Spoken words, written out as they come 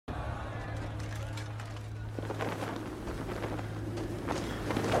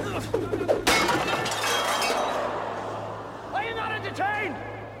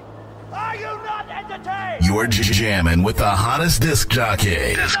You're jamming with the hottest disc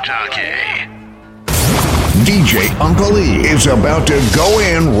jockey. DJ Uncle E is about to go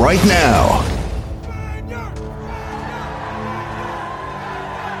in right now.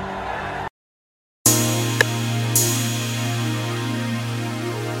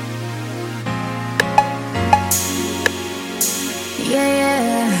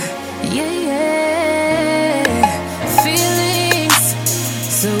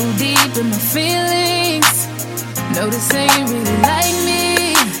 My feelings, notice they ain't really like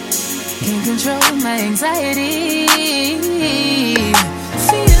me. Can't control my anxiety.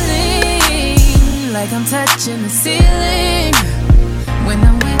 Feeling like I'm touching the ceiling. When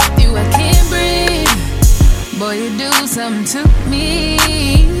I'm with you, I can't breathe. Boy, you do something to me.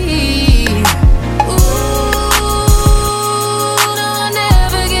 Ooh, no, I'll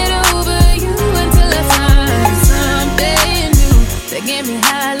never get over you until I find something new that get me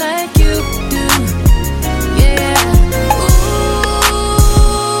high like you.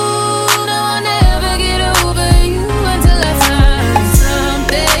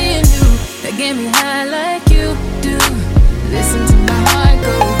 Get me high like you do. Listen to my heart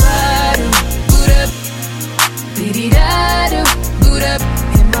go ba-do, boot up, beady-da-do, boot up.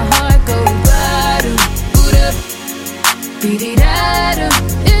 And my heart go ba-do, boot up, beady-da-do.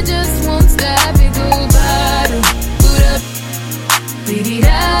 It just won't stop, it go ba-do, boot up,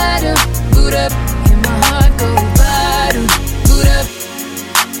 beady-da-do, boot up. And my heart go ba-do, boot up,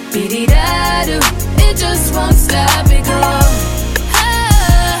 beady-da-do. It just won't stop, it go.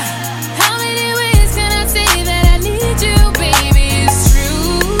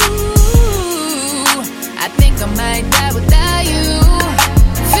 I might die without you.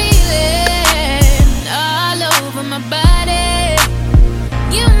 Feeling all over my body.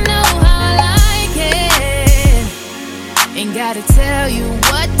 You know how I like it. Ain't gotta tell you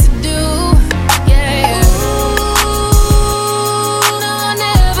what to do. Yeah. Ooh, no, I'll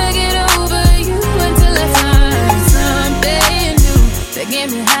never get over you until I find something new that get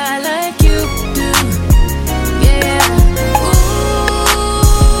me high like you do. Yeah.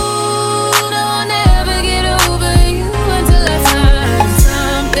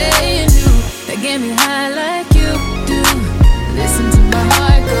 Get me high like you do. Listen to my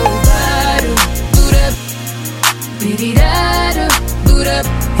heart go ba-do, boot up, beady-da-do, boot up.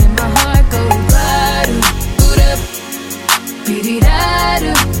 And my heart go ba-do, boot up,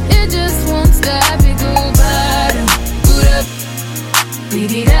 beady-da-do. It just won't stop, it go ba-do, boot up,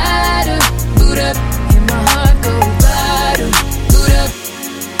 beady-da-do, boot up. And my heart go ba-do, boot up,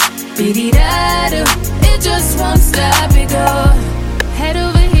 beady-da-do. It just won't stop, it go. Head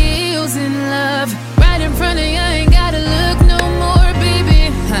over heels in love, right in front of you, ain't gotta look no more, baby.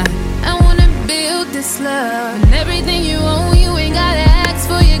 I wanna build this love, and everything you own, you ain't gotta ask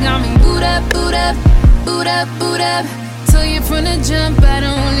for. You got me boot up, boot up, boot up, boot up. Told you from the jump, I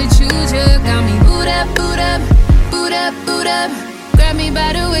don't only choose you. Got me boot up, boot up, boot up, boot up. Grab me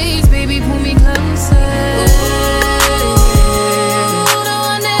by the waist, baby, pull me closer.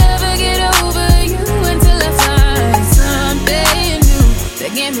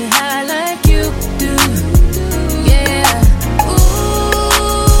 Get me high like you do. Yeah. Ooh,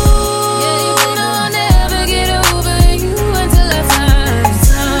 yeah, you know I'll never get over you until I find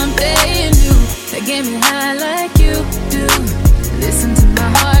something new that get me high like you do. Listen to my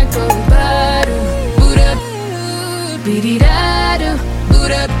heart go ba-do, boot up, beady-da-do,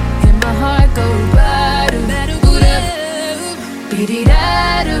 boot up. And my heart go ba-do, boot up,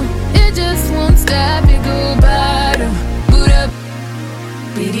 beady-da-do. It just won't stop, it go ba-do, boot up,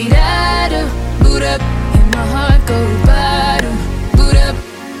 beady-da-do, boot up. And my heart go ba-do, boot up,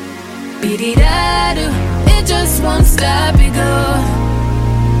 beady-da-do. It just won't stop, it go.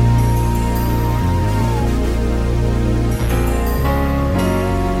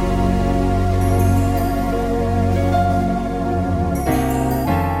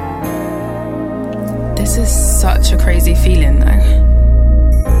 This is such a crazy feeling though.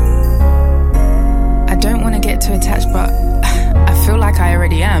 I don't want to get too attached, but I feel like I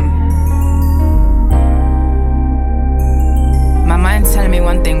already am. My mind's telling me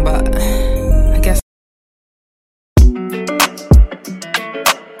one thing, but I guess.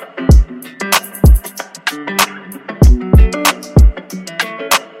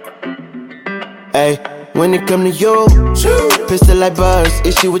 Hey, when it come to you, pistol like buzz,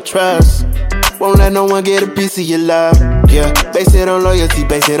 issue with trust. Won't let no one get a piece of your love. Yeah, base it on loyalty,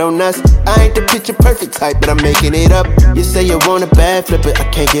 base it on us. I ain't the picture perfect type, but I'm making it up. You say you want a bad, flip it, I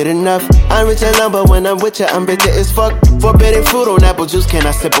can't get enough. I'm rich and lumber, when I'm with you, I'm bitter as fuck. Forbidden fruit on apple juice, can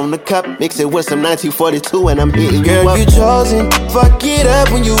I sip on the cup? Mix it with some 1942 and I'm hitting you up. Girl, you chosen, fuck it up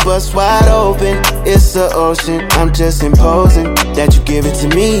when you bust wide open. It's the ocean, I'm just imposing that you give it to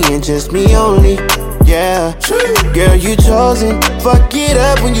me and just me only. Yeah, girl, you chosen. Fuck it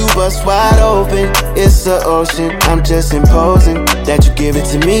up when you bust wide open. It's the ocean, I'm just imposing that you give it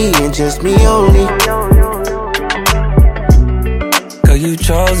to me and just me only. Girl, you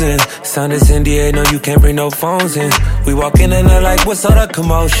chosen. Sign this NDA, no, you can't bring no phones in. We walk in and they're like, what's all the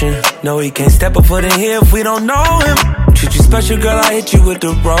commotion? No, he can't step a foot in here if we don't know him. Treat you special, girl, I hit you with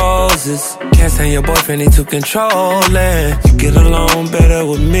the roses. Can't stand your boyfriend, he too controlling. You get along better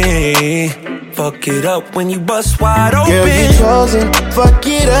with me. Fuck it up when you bust wide open. Girl, you chosen. Fuck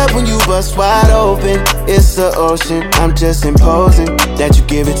it up when you bust wide open. It's the ocean, I'm just imposing that you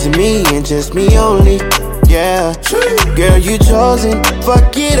give it to me and just me only. Yeah, girl, you chosen.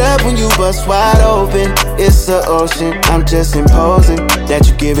 Fuck it up when you bust wide open. It's the ocean, I'm just imposing that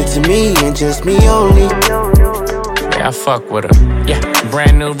you give it to me and just me only. Yeah, I fuck with her. Yeah,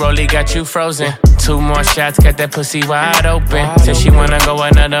 brand new rollie got you frozen. 2 more shots, got that pussy wide open. Said she wanna go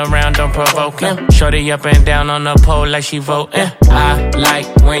another round, don't provoke him. Shorty up and down on the pole like she voting. I like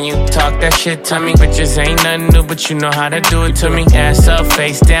when you talk that shit to me. Bitches ain't nothing new, but you know how to do it to me. Ass up,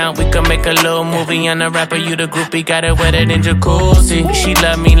 face down, we can make a little movie. On the rapper, you the groupie, got it wetter than jacuzzi. She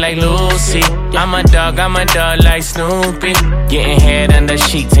love me like Lucy. I'm a dog like Snoopy. Getting head under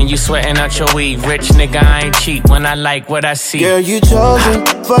sheets and you sweating out your weed. Rich nigga, I ain't cheap when I like what I see. Girl, you chosen.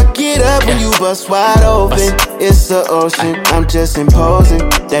 Fuck it up when you bust wide open. It's the ocean, I'm just imposing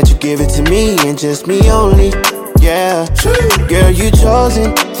that you give it to me and just me only. Yeah, girl, you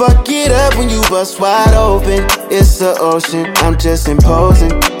chosen. Fuck it up when you bust wide open. It's the ocean, I'm just imposing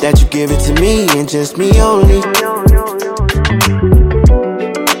that you give it to me and just me only.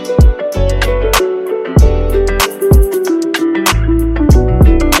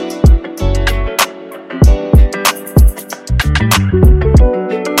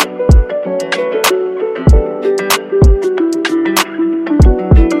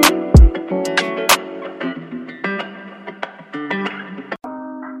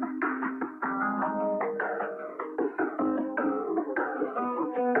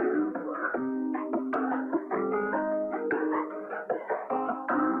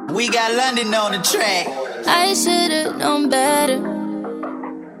 We got London on the track. I should've known better.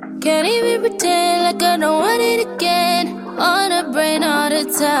 Can't even pretend like I don't want it again. On the brain all the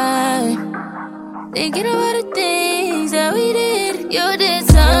time. Thinking about the things that we did. You did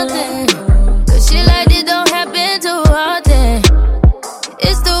something. But shit like this don't happen too often.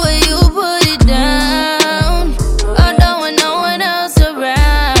 It's the way you put it down. Although when no one else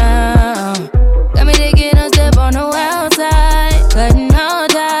around. Got me taking a step on the wild side. Cutting all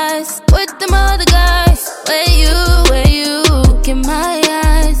ties with them other guys. Where you look in my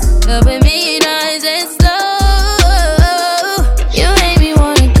eyes. Loving me nice and slow. You made me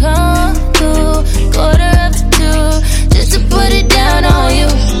wanna come through. 1:45 just to put it down on you.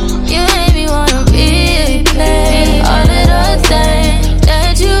 You made me wanna replay all of the things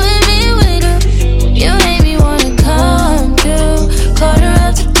that you and me would do. You made me wanna come through.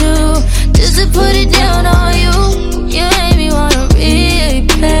 1:45 just to put it down on you. You made me wanna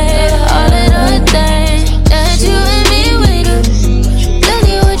replay all of the things that you and me would do. Look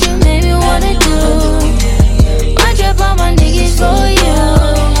at what you made me wanna do. I drop all my niggas for you.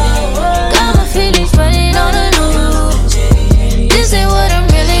 Got my feelings running on the news. This ain't what I'm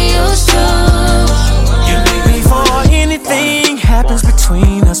really used to. Before anything happens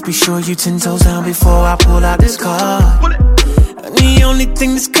between us, be sure you 10 toes down before I pull out this card. And the only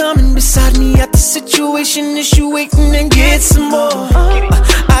thing that's coming beside me at the situation is you waiting and get some more.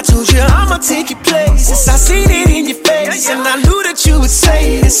 I told you I'ma take your places, I seen it in your face, and I knew that you would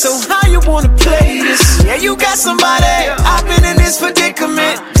say this. So how you wanna play this? Yeah, you got somebody. I've been in this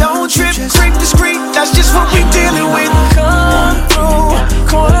predicament. Don't trip, creep discreet. That's just what we dealing with. Come through,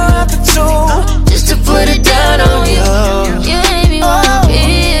 1:45 Just to put it down on you. You made me wanna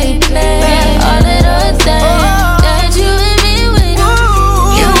replay all of the things that you and me would do.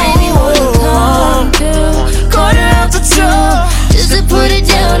 You made me wanna come through. 1:45 Just to put it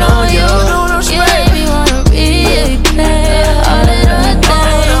down on you. You made me wanna replay all of the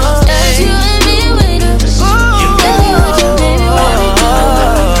things that you and me would do. Tell me what you made me wanna do.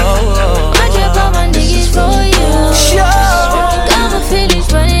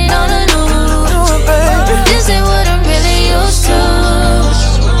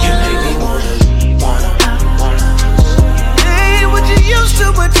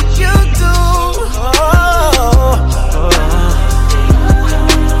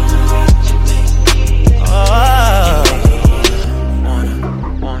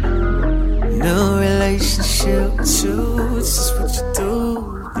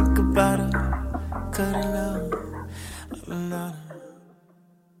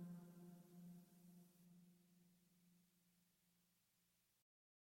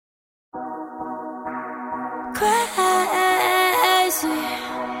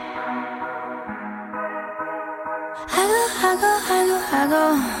 I go.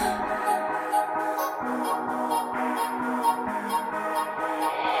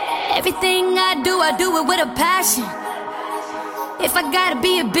 Everything I do it with a passion. If I gotta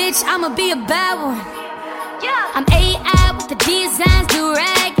be a bitch, I'ma be a bad one. I'm AI with the designs, do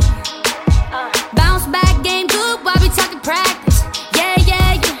rag. Bounce back, game good while we talking practice. Yeah.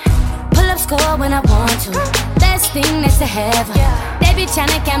 Pull up score when I want to. Best thing next to heaven. They be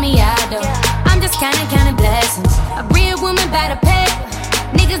tryna count me out though. I'm just counting blessings. A real woman by the paper.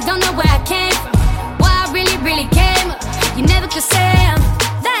 Niggas don't know where I came from. Where I really came up. You never could say I'm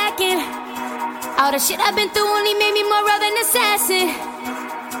lacking. All the shit I've been through only made me more of an assassin.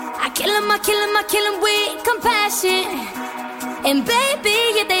 I kill him with compassion. And baby,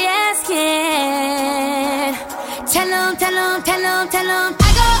 if they asking, tell them, I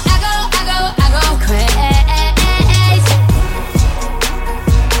go crazy.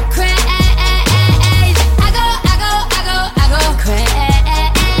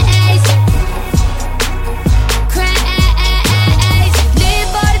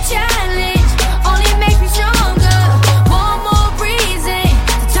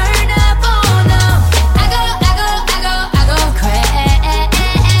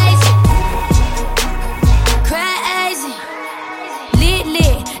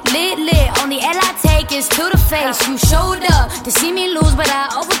 To the face, you showed up to see me lose, but I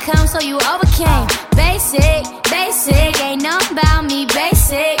overcome, so you overcame. Basic, ain't nothing about me.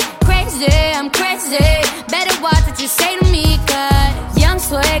 Basic, crazy, I'm crazy. Better watch what you say to me, cause young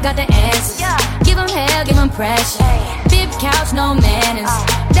swag got the answers. Give him hell, give him pressure. Big couch, no manners.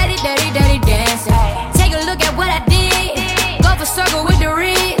 Dirty dancing. Take a look at what I did. Go for circle with the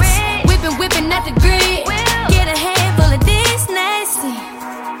wrist. Whipping at the grid. Get a handful of this nasty.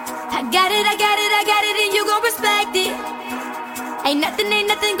 I got it, and you gon' respect it. Ain't nothing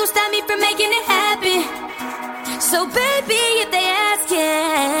gon' stop me from making it happen. So baby, if they asking,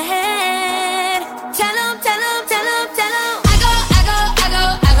 tell them,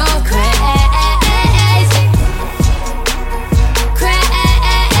 I go crazy.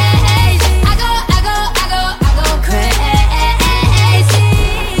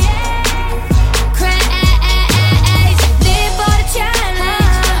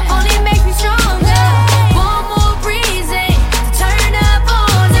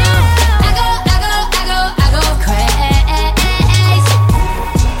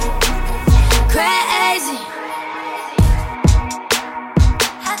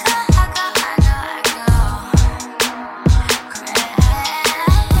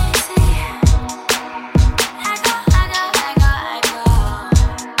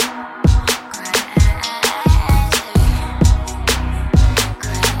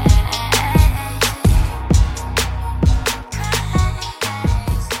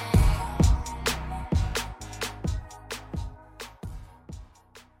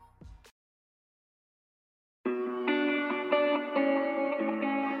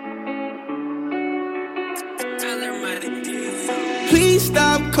 Please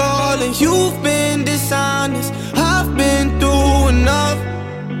stop calling, you've been dishonest. I've been through enough.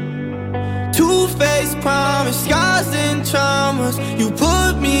 Two-faced promise, scars and traumas. You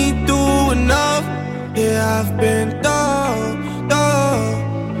put me through enough. Yeah, I've been through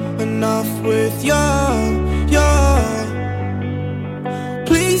enough with you.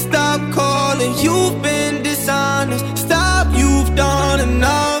 Please stop calling, you've been dishonest. Stop, you've done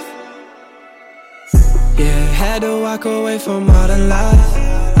enough. Yeah, had to walk away from all the lies.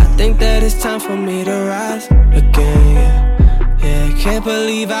 I think that it's time for me to rise again. Yeah, can't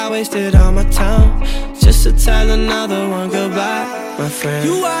believe I wasted all my time just to tell another one goodbye, my friend.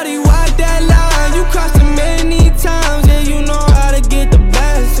 You already walked that line, you crossed it many times. Yeah, you know how to get the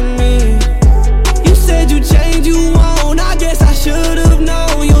best of me. You said you changed, you won't. I guess I should've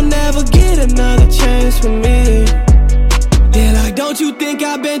known you'll never get another chance with me. Yeah, like don't you think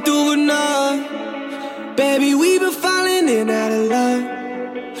I've been through enough? Baby, we been falling in out of love.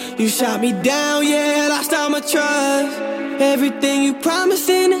 You shot me down, yeah, lost all my trust. Everything you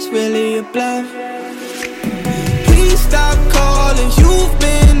promising is really a bluff. Please stop calling, you've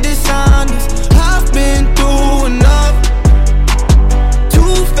been dishonest. I've been through enough.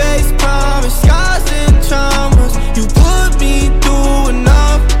 Two-faced promise, scars and traumas. You put me through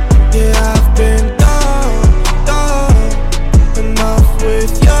enough. Yeah, I've been through enough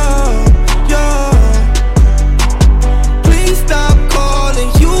with you.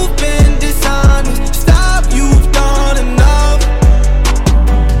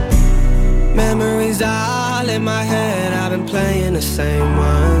 All in my head, I've been playing the same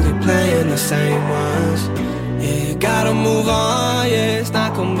ones. We playing the same ones. Yeah, you gotta move on, yeah, it's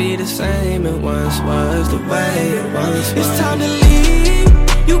not gonna be the same it once was, the way it once was. It's time to leave,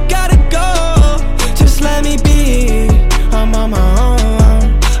 you gotta go, just let me be, I'm on my own.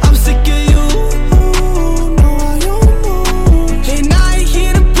 I'm sick of you, no, I don't know. And I ain't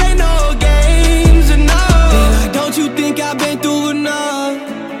here to play no games, or no. And like, don't you think I've been through enough?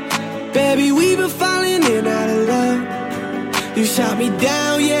 Baby, we've been falling in out of love. You shot me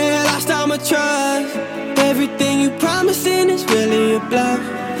down, yeah, lost all my trust. Everything you promising is really a bluff.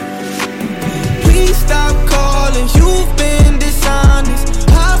 Please stop calling, you've been dishonest.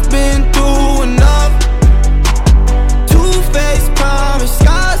 I've been through enough. Two-faced promise,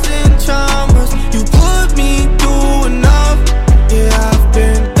 scars and traumas. You put me through enough. Yeah, I've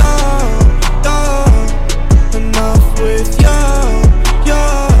been done enough with you.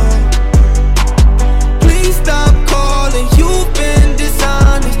 Please stop calling, you've been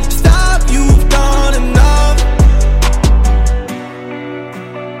dishonest. Stop, you've done enough.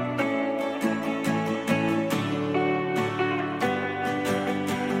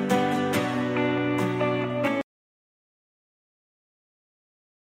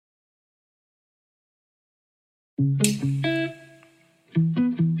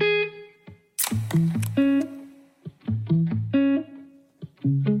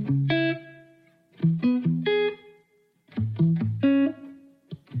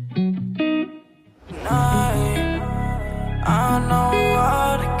 I know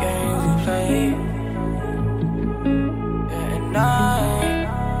all the games we play. Yeah, and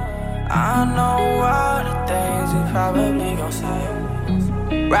I know all the things we probably gon' say.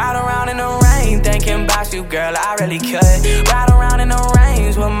 Ride around in the rain, thinking about you, girl, I really could. Ride around in the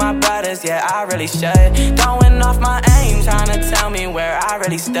range with my brothers, yeah, I really should. Throwing off my aim, trying to tell me where I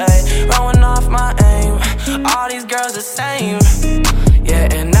really stood. Throwing off my aim, all these girls the same. Yeah,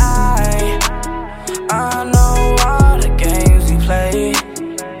 and I know all the games we play.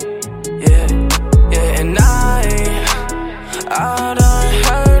 Yeah, and I done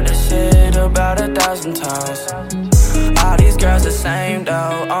heard this shit about 1,000 times. All these girls the same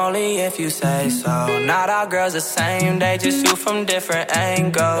though, only if you say so. Not all girls the same, they just shoot from different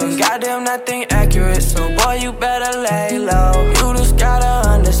angles. Goddamn, nothing accurate, so boy, you better lay low. You just gotta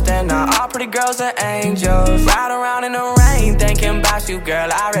understand, not all pretty girls are angels. Ride around in the rain, thinking about you,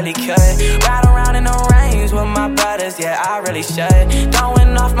 girl, I really could. Ride around in the range with my brothers, yeah, I really should.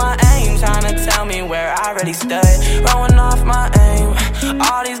 Throwing off my aim, trying to tell me where I really stood. Throwing off my aim,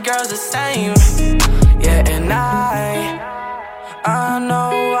 all these girls the same. Yeah, and I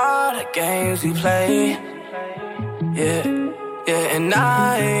know all the games we play. Yeah, and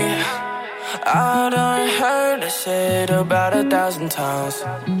I done heard this shit about 1,000 times.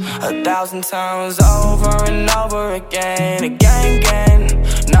 1,000 times over and over again, again.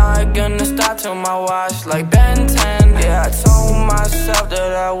 Not gonna stop till my watch like Ben 10. Yeah, I told myself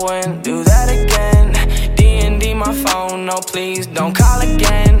that I wouldn't do that again. D&D my phone, no please don't call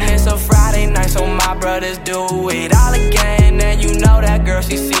again. It's a Friday night, so my brothers do it all again. And you know that girl,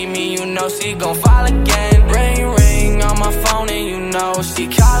 she see me, you know she gon' fall again. Ring on my phone and you know she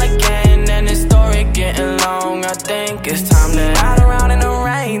call again. And this story getting long, I think it's time to ride around in the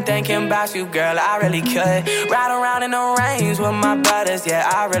rain, thinking about you, girl, I really could. Ride around in the range with my brothers, yeah,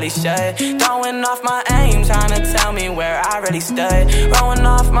 I really should. Throwing off my aim, trying to tell me where I really stood. Throwing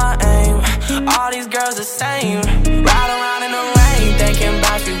off my aim, all these girls the same. Ride around in the rain, thinking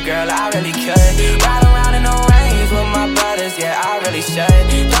about you, girl, I really could. Ride around in the range with my brothers, yeah, I really should.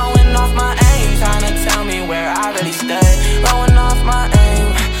 Throwing off my aim, trying to tell me where I really stood. Throwing off my aim,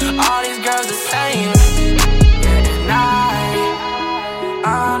 all these girls the same. Yeah, and I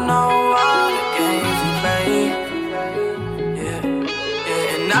know all the games we play.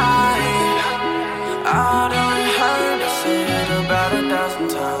 Yeah, and I done heard this shit about 1,000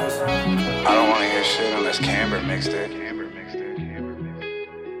 times. I don't wanna hear shit unless Camber mixed it.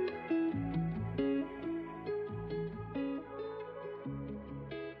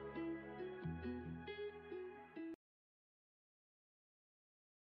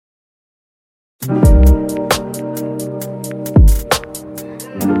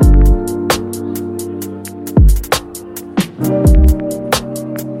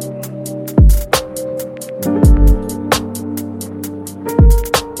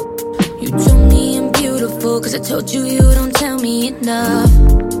 Cause I told you you don't tell me enough.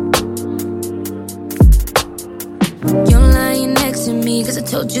 You're lying next to me cause I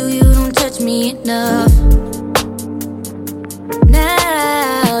told you you don't touch me enough.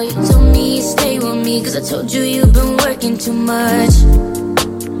 Now you told me you stay with me cause I told you you've been working too much.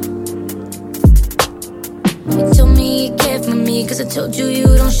 You told me you care for me cause I told you you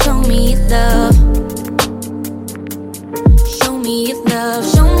don't show me love.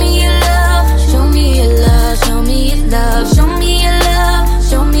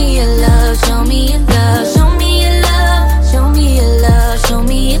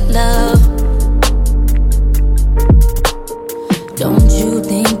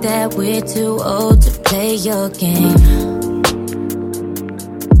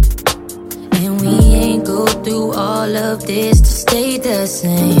 through all of this to stay the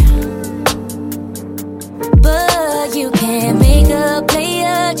same. But you can't make a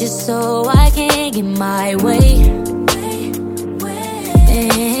player just so I can get my way.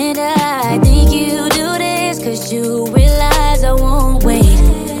 And I think you do this cause you realize I won't wait.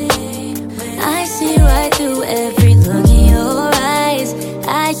 I see right through every look in your eyes.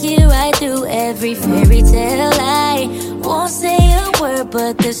 I hear right through every fairy tale lie. Won't say a word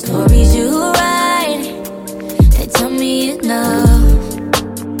but the stories you write, they tell me enough.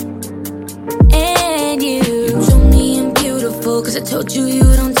 And you told me I'm beautiful cause I told you you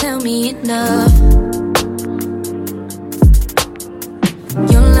don't tell me enough.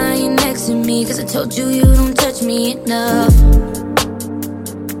 You're lying next to me cause I told you you don't touch me enough.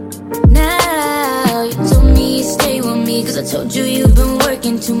 Now you told me you stay with me cause I told you you've been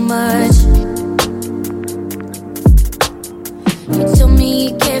working too much. You told me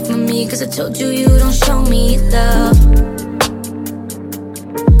you care for me cause I told you you don't show me love.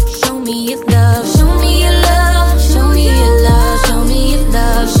 Show me your love, show me your love, show me your love, show me your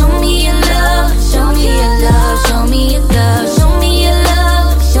love, show me your love, show me your love, show me your love, show me your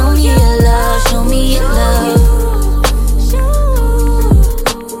love, show me your love, show me your love.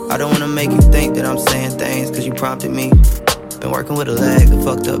 I don't wanna make you think that I'm saying things cause you prompted me. Been working with a lag, a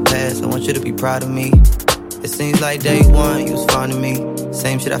fucked up past, I want you to be proud of me. It seems like day one you was fine to me.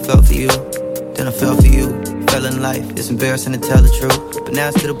 Same shit I felt for you, then I fell for you. Fell in life, it's embarrassing to tell the truth. But now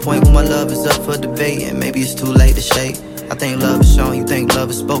it's to the point where my love is up for debate, and maybe it's too late to shake. I think love is shown, you think love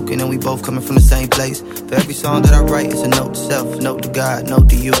is spoken, and we both coming from the same place. For every song that I write, it's a note to self, a note to God, note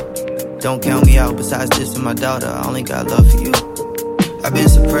to you. Don't count me out, besides this and my daughter, I only got love for you. I've been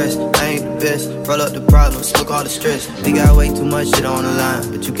suppressed, I ain't the best. Roll up the problems, look all the stress. We got way too much shit on the line,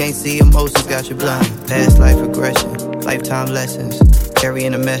 but you can't see emotions, got you blind. Past life regression, lifetime lessons,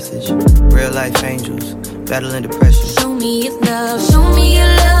 carrying a message. Real life angels, battling depression. Show me your love, show me your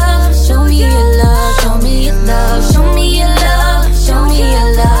love, show me your love, show me your love, show me your love, show me your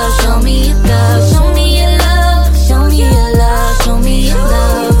love, show me your love, show me your love, show me your love, show me your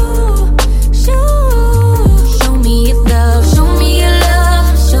love. Show me your love, show me your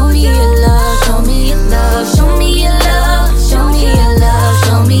love, show me your love, show me your love, show me your love, show me your love,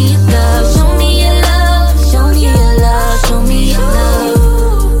 show me your love, show me your love, show me your love, show me your love.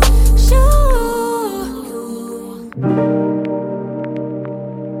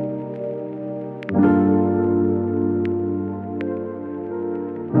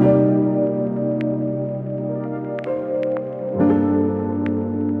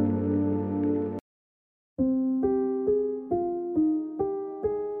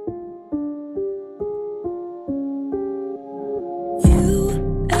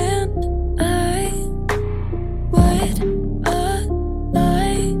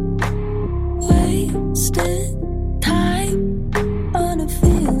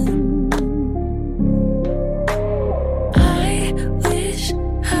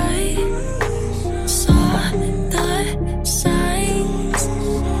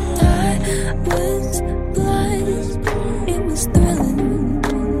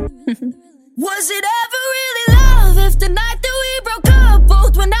 Was it ever really love if the night that we broke up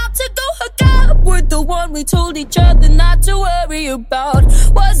both went out to go hook up with the one we told each other not to worry about?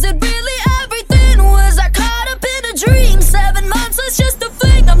 Was it really everything? Was I caught up in a dream? 7 months was just a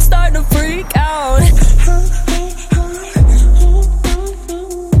fling, I'm starting to freak out.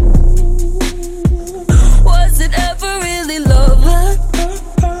 Was it ever really love?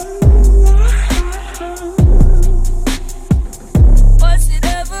 Was it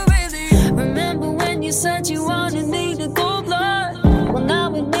ever really? Remember when you said you wanted me to go blind? Well,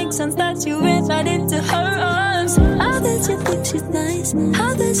 now it makes sense that you went right into her arms. How did you think she's nice?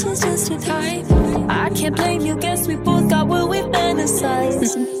 How did she's just your type? I can't blame you, guess we both got what we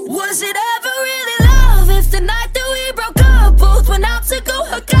fantasized. Was it ever really love if the night that we broke up both went out to go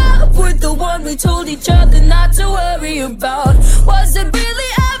hook up with the one we told each other not to worry about? Was it really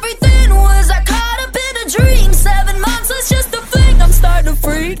everything? Was I caught up in a dream? 7 months was just a fling, I'm starting to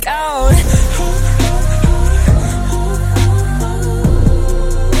freak out.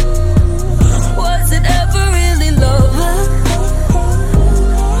 Was it ever really love?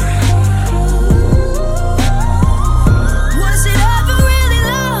 Was it ever really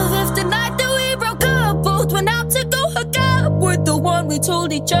love if the night that we broke up both went out to go hook up with the one we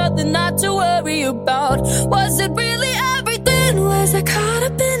told each other not to worry about? Was it really everything? Was I caught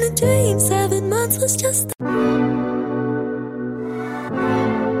up in a dream? 7 months was just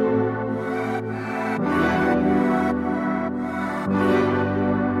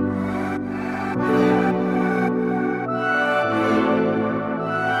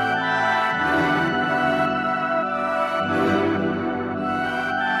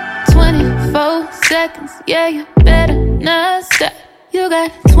seconds, yeah, you better not stop. You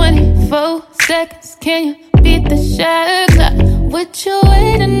got 24 seconds, can you beat the shot clock? What you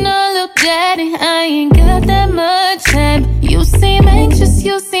waiting on, little daddy? I ain't got that much time. You seem anxious,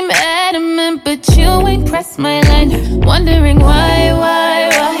 you seem adamant, but you ain't pressed my line. Wondering why?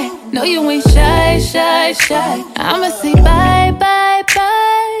 No, you ain't shy. I'ma say bye, but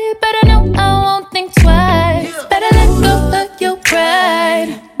I know I won't think twice. Better let go of your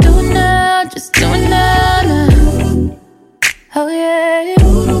pride. Do it now, just do it now. Oh yeah.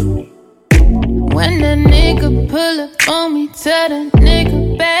 When that nigga pull up on me, tell that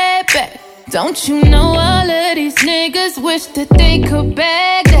nigga baby, don't you know all of these niggas wish that they could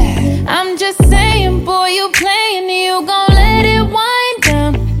bag that? I'm just saying, boy, you playing, you gon' let it wind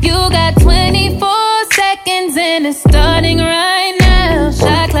down. You got 24 seconds and it's starting right now.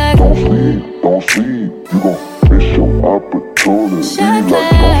 Shot clock. Don't sleep, you gon' miss your opportunity. Shot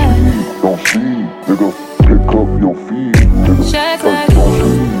clock. Don't sleep, nigga, pick up your feet, nigga. Shot clock.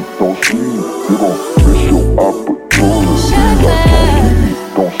 Don't sleep, you gon' miss your opportunity. Shot clock.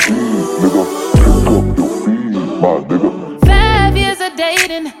 Don't sleep, nigga, pick up your feet, my nigga. 5 years of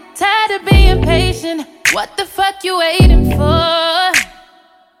dating, tired of being patient. What the fuck you waiting for?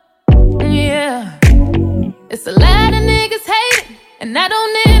 Yeah, it's a lot of niggas hating, and I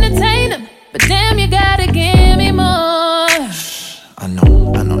don't entertain them. But damn, you gotta give me more. I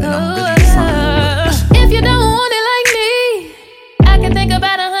know, and I'm really trying. If you don't want it like me, I can think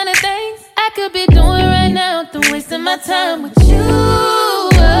about 100 things I could be doing right now, than wasting my time with you.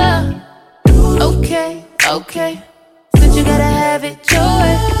 Okay, since you gotta have it your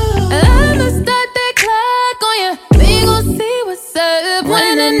way, I'ma start that clock on you. We gon' see what's up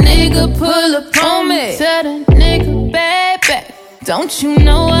when a nigga pull up on me. Tell the nigga baby, don't you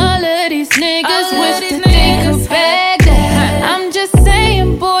know all of these niggas wish that they could bag that? I'm just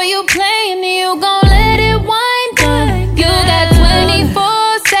saying, boy, you playing, you gon' let it wind down. You got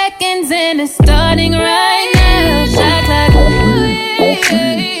 24 seconds and it's starting right now. Shot clock.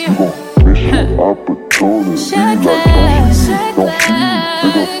 Opportunity. Shot clock.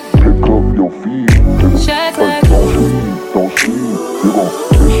 Nigga, pick up your feet, nigga. Shot clock. Don't sleep, you gon'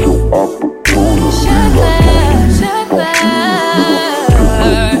 miss your opportunity. Shot clock.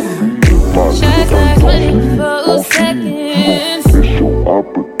 Shot clock. 24 seconds. Miss your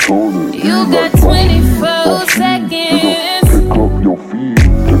opportunity. You got 24 seconds. Pick up your feet,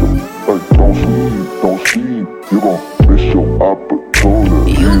 nigga. Like, don't sleep, you gon' miss your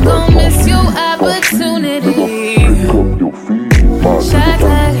opportunity. You gon' miss your opportunity. Pick up your feet, my Shot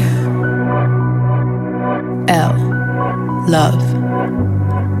clock. L. Love.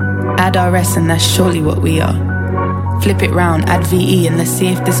 Add RS and that's surely what we are. Flip it round, add VE and let's see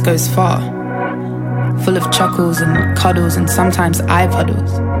if this goes far. Full of chuckles and cuddles and sometimes eye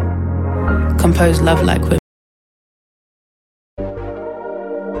puddles. Compose love like we're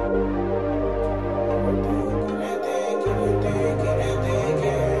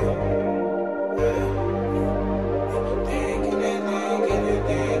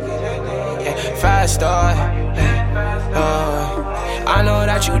Star. I know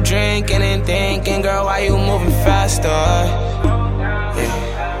that you drinking and thinking, girl, why you moving faster?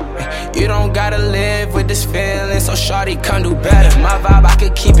 You don't gotta live with this feeling, so shawty, come do better. My vibe, I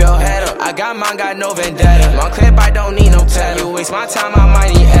could keep your head up. I got mine, got no vendetta. My clip, I don't need no tether. You waste my time, I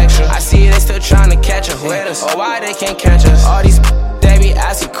might need extra. I see they still trying to catch up with us. Oh, why they can't catch us? All these they be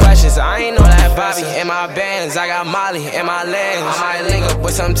asking questions. I ain't know that Bobby in my bands. I got Molly in my lens. I might link up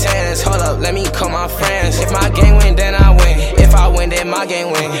with some tens. Hold up, let me call my friends. If my game win, then I win. If I win, then my game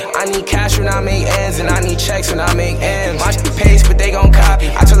win. I need cash when I make ends, and I need checks when I make ends. My shit pays, but they gon' copy.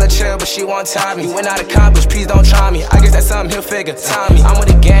 I told her chill, but she won't top me. You went out of college, please don't try me. I guess that's something he'll figure. Tommy, I'm with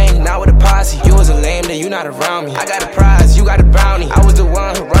a gang, not with a posse. You was a lame, then you not around me. I got a prize, you got a bounty. I was the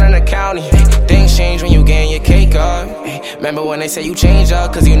one who running the county. Things change when you getting your cake up. Remember when they say you change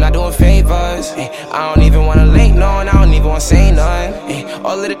up, cause you not doing favors. I don't even wanna late knowing, I don't even wanna say none.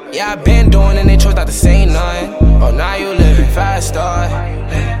 All of the yeah, I been doing and they chose not to say none. Oh, now you living faster. I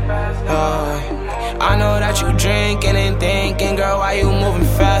know that you drinking and thinking, girl, why you moving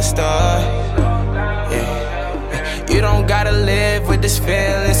faster? You don't gotta live with this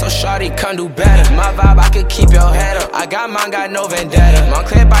feeling, so shawty, come do better. My vibe, I could keep your head up. I got mine, got no vendetta. My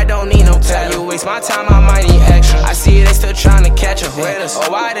clip, I don't need no tether. You waste my time, I might need extra. I see they still trying to catch up with us. Oh,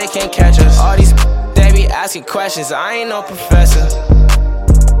 why they can't catch us? All these they be asking questions. I ain't no professor.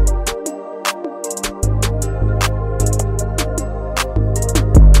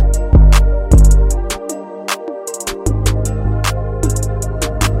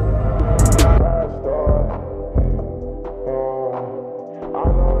 I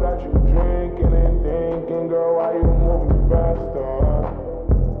know that you drinking and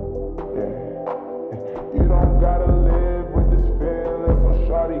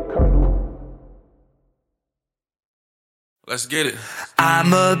Let's get it.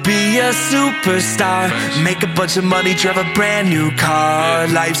 I'ma be a superstar, make a bunch of money, drive a brand new car.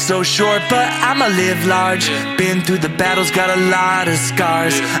 Life's so short, but I'ma live large. Been through the battles, got a lot of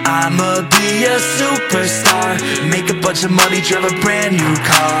scars. I'ma be a superstar, make a bunch of money, drive a brand new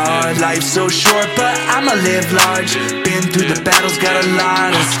car. Life's so short, but I'ma live large. Been through the battles, got a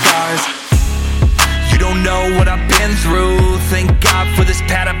lot of scars. You don't know what I've been through. Thank God for this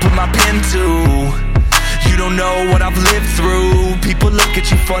pad I put my pen to. You don't know what I've lived through. People look at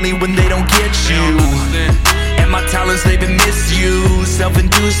you funny when they don't get you. And my talents, they've been misused.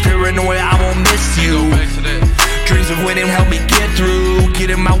 Self-induced paranoia, I won't miss you. Dreams of winning help me get through. Get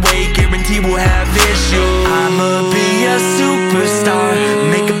in my way, guarantee we'll have issues. I'ma be a superstar,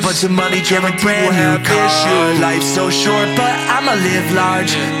 make a bunch of money, drive a brand new car. Life's so short, but I'ma live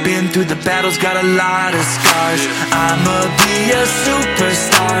large. Been through the battles, got a lot of scars. I'ma be a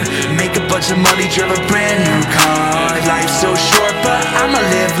superstar, make a bunch of money, drive a brand new car. Life's so short, but I'ma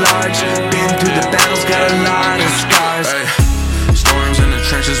live large. Been through the battles, got a lot of scars. Storms in the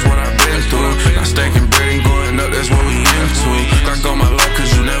trenches, what I've been through. Now stacking bread and going up, that's what we into. Got all my luck, cause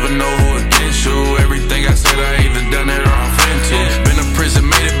you never know who against you. Everything I said, I either done it or I'm into. Been to prison,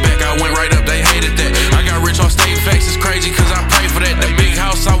 made it back, I went right up, they hated that. I got rich on state facts, it's crazy cause I prayed for that. The big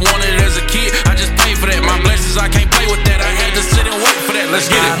house I wanted as a kid, I just paid for that. My blessings, I can't play with that, I had to sit and wait for that. Let's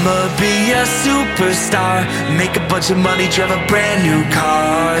get it. I'ma be a superstar, make a bunch of money, drive a brand new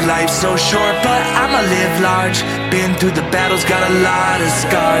car. Life's so short, but I'ma live large. Been through the battles, got a lot of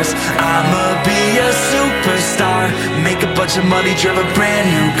scars. I'ma be a superstar, make a bunch of money, drive a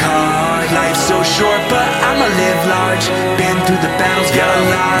brand new car. Life's so short, but I'ma live large. Been through the battles, got a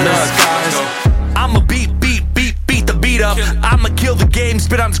lot of scars. I'ma beat the beat up. I'ma kill the game,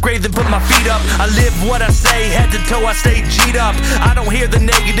 spit on this grave, then put my feet up. I live what I say, head to toe, I stay G'd up. I don't hear the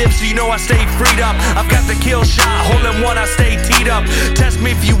negatives, so you know I stay freed up. I've got the kill shot, holding one, I stay teed up. Test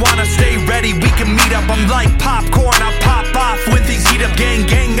me if you wanna, stay ready, we can meet up. I'm like popcorn, I pop off when things heat up.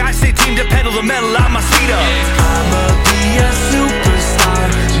 Gang, I stay teamed to pedal the metal, I'm a speed up. I'ma be a superstar,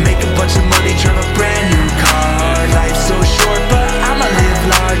 make a bunch of money, drive a brand new car. Life's so short, but I'ma live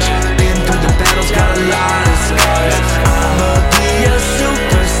large. Been through the battles, got a lot of scars. I'ma be a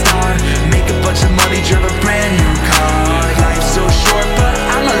superstar, make a bunch of money, drive a brand new car. Life's so short, but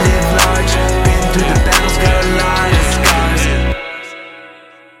I'ma live large. Been through the battles, got a lot of scars.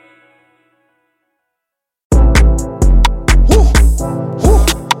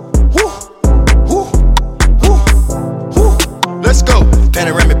 Let's go.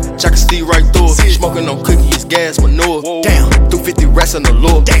 Panoramic, I can see right through it. Smoking on cookies, gas, manure. Damn, through 50 racks in the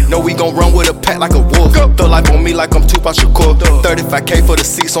lure. Know we gon' run with a pack like a wolf. Throw life on me like I'm Tupac Shakur. 35K for the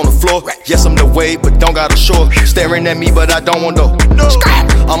seats on the floor. Yes, I'm the wave, but don't got a shore. Staring at me, but I don't want no.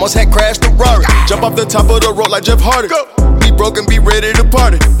 Almost had crashed the Rari. Jump off the top of the road like Jeff Hardy. Be broken, be ready to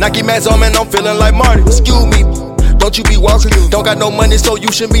party. Nike Mads on, man, I'm feeling like Marty. Excuse me, don't you be walking. Don't got no money, so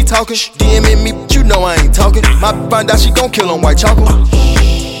you shouldn't be talking. DMing me, but you know I ain't talking. My find out she gon' kill on white chocolate.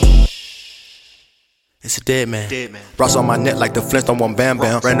 It's a dead man. Ross on my neck like the Flintstone on Bam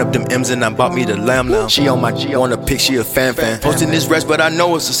Bam. Ran up them M's and I bought me the lamb now. She on my G, on a pic, she a fan. Posting this rest, but I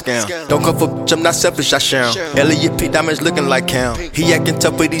know it's a scam. Don't come for bitch, I'm not selfish, I share 'em. Elliot P. Diamonds looking like Cam. He acting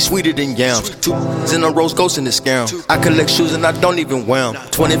tough, but he sweeter than yams. 2 in a rose ghost in the scam. I collect shoes and I don't even wear 'em.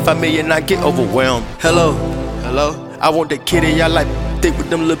 25 million, I get overwhelmed. Hello. I want that kitty, I like thick with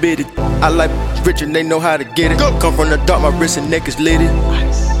them little bitty. I like rich and they know how to get it. Come from the dark, my wrist and neck is litty.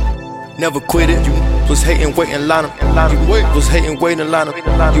 Never quit it. You was hating, waiting, line up. You was hating, waiting, line up. You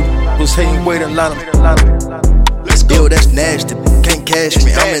was hating, waiting, line up. Yo, that's nasty. Can't cash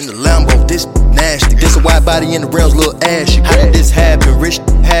me. I'm in the Lambo. This nasty. This a wide body in the realms, little ashy. How did this happen? Rich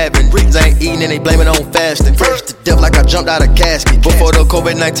having. Rich ain't eating and they blame it on fasting. Fresh to death like I jumped out of casket. Before the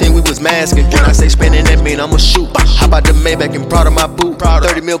COVID-19, we was masking. When I say spinning, that mean I'ma shoot. How about the Maybach and proud of my boot?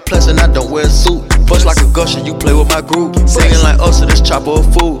 30 mil plus and I don't wear a suit. Push like a gusher, you play with my group. Singing like us, so this chopper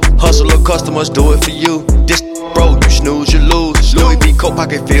of food. Hustle of customers, do it for you. This bro, you snooze, you lose. Louis V. coat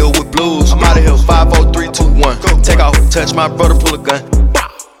pocket filled with blues. I'm out of here, 5, 4, 3, 2, 1. Take off, touch my brother, pull a gun.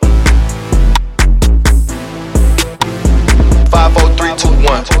 5, 4, 3, 2,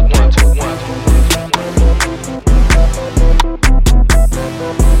 1.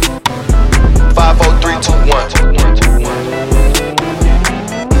 5, 4, 3, 2, 1. 5, 4, 3, 2, 1.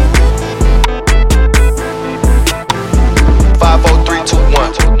 5, 4, 3, 2,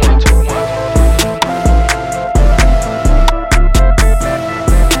 1.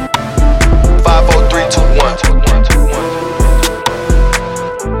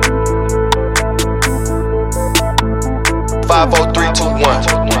 5, 4, 3, 2,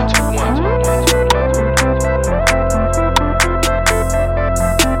 1.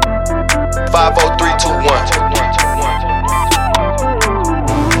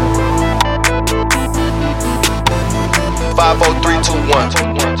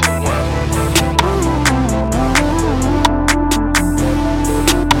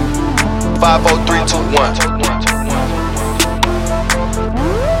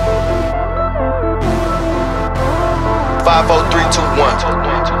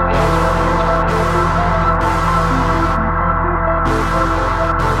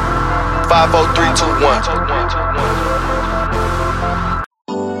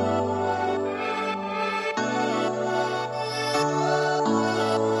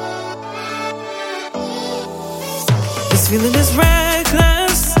 This feeling is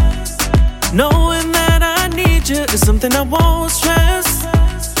reckless. Knowing that I need you is something I won't stress.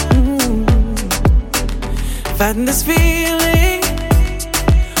 Fighting this feeling,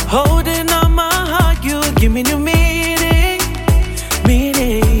 holding on my heart, you give me new meaning.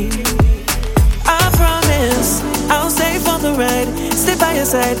 I promise I'll stay for the ride, stay by your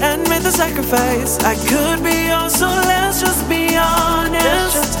side and make the sacrifice. I could be yours, so let's just be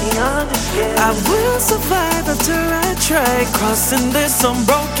honest. I will survive after I try crossing this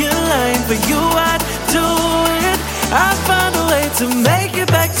unbroken line. For you I'd do it. I'd find a way to make it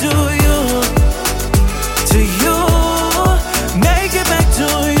back to you. To you, make it back to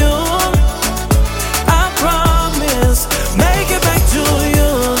you. I promise, make it back to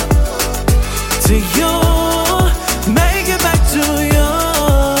you. To you, make it back to you.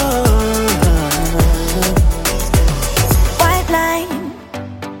 White line,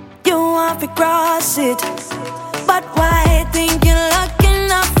 you want to cross it, but why think you're lucky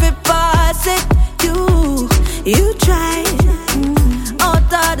enough to pass it? You try, oh,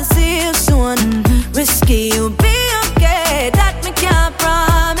 thought to see you soon. Risky, you'll be okay, that me can't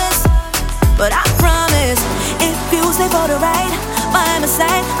promise. But I promise, if you stay for the ride, by my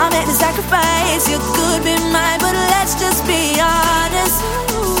side, I'll make the sacrifice. You could be mine, but let's just be honest.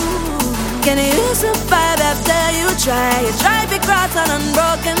 Can you survive after you try? You try to cross an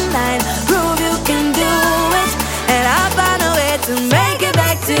unbroken line. Prove you can do it, and I'll find a way to make it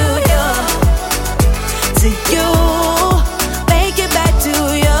back to you. To you, make it back to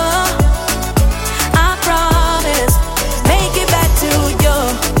you. I promise, make it back to you.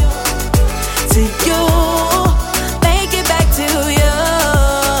 To you, make it back to you.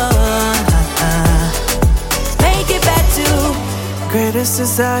 Make it back to greatest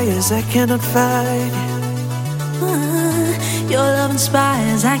desires I cannot fight. Your love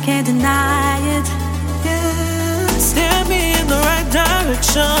inspires, I can't deny it. Yeah, steer me in the right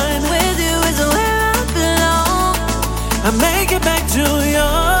direction. With you is where I belong. I make it back to you.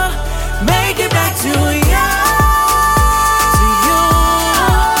 Make it back to you. To you.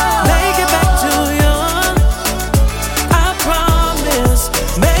 Make it back to you. I promise.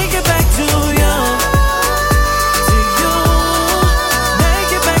 Make it back to you. To you.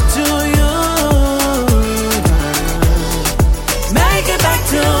 Make it back to you. Make it back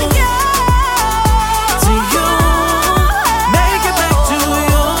to you. To you. Make it back to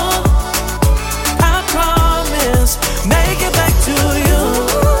you. I promise. Make it back to you.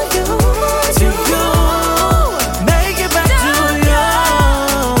 To you. Make it back to you.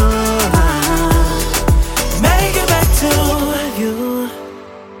 Make it back to you.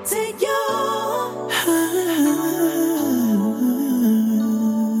 To you.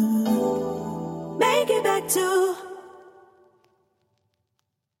 Make it back to.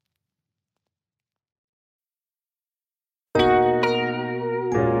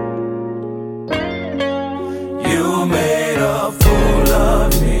 You made a fool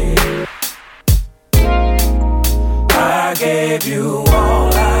of me. I gave you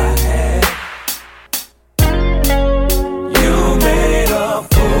all I had. You made a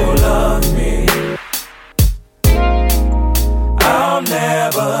fool of me. I'll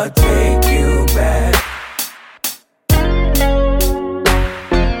never take you back.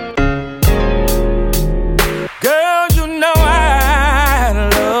 Girl, you know I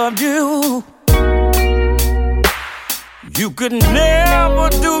loved you. You could never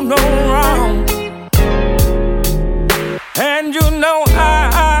do no wrong. And you know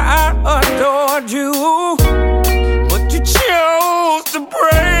I adored you. But you chose to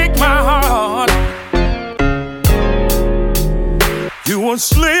break my heart. You were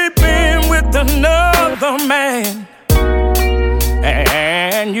sleeping with another man,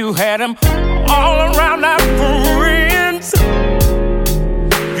 and you had him all around our friends.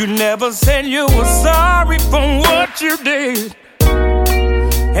 You never said you were sorry for what you did,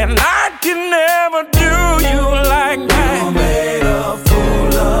 and I can never do you like that. You made a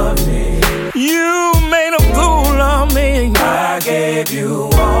fool of me. You made a fool of me. I gave you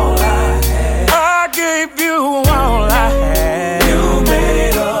all I had. I gave you all I had. You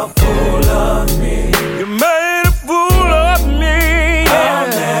made a fool of me. You made a fool of me.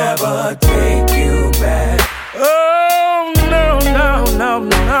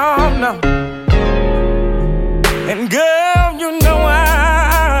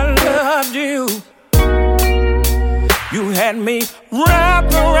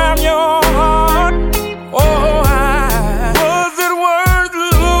 wrapped around your heart. Oh, was it worth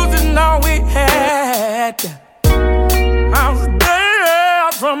losing all we had? I was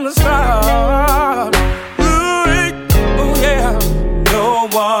there from the start. Ooh, yeah. No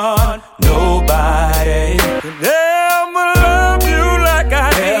one, nobody could ever love you like I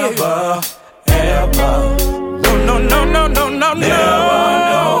did. Ever. No, no, no, no, no, no, never,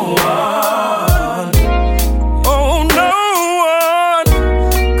 no one. Oh, no one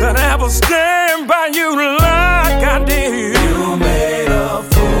could ever stand by you like I did. You made a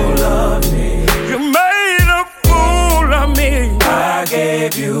fool of me. You made a fool of me. I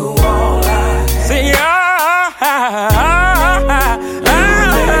gave you all I had. See, you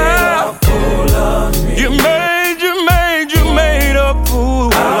made a fool of me. You made a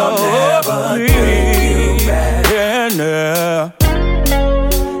fool of me.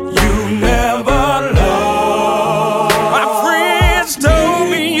 You never loved. My friends told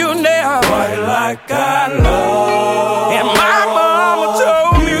me you never quite like I love. And my mama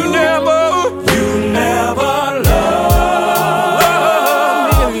told me you never loved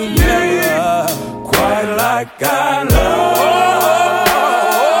me quite like I love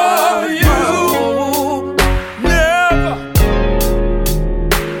you. Never.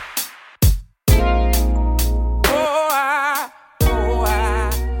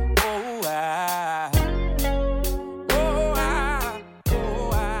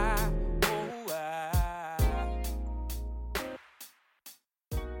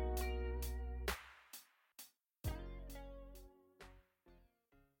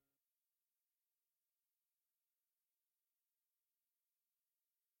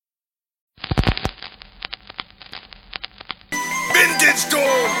 Vintage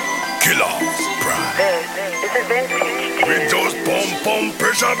Stone Killer Pride. We just pump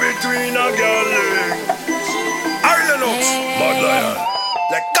pressure between a girl leg. Iron Oaks, Bad Lion.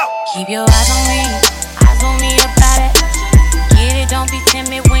 Let go. Keep your eyes on me about it. Get it, don't be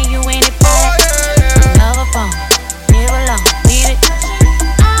timid when you in it, baby. Love a phone, live alone, leave it.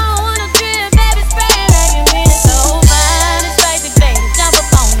 I don't wanna trip, baby, spray like you mean it. So fine, it's spicy, baby, jump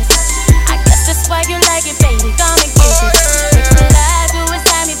up on it. I guess that's why you like it, baby, come and get it. It's a lie, do it,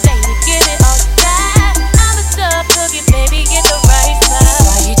 time me, baby, give it all you got. I'm a sub cookie, baby, get the right side.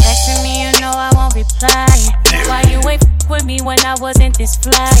 Why you texting me, you know I won't reply. Why you ain't with me when I wasn't this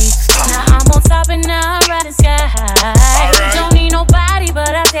fly? Now I'm on top and now I'm riding sky high. Don't need nobody,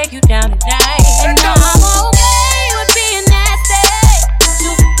 but I'll take you down tonight. And now I'm okay with being nasty.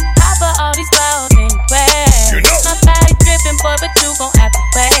 You hot for all these clouds anyway. My body dripping, boy, but you gon' have to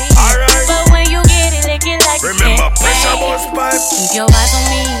wait. But when you get it, lick it like remember, you pressure bust pipe. Keep your eyes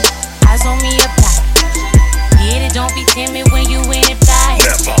on me, apply. Get it, don't be timid when you in it, fly.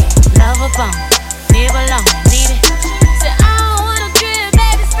 Love a bone, live alone, leave it. Say I don't wanna drip,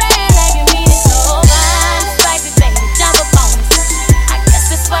 baby, spray like you mean it. So fine, spicy, baby, jump up on it. I guess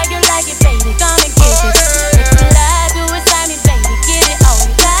that's why you like it, baby, come and get it. It's a lie, do it, time me, baby, get it all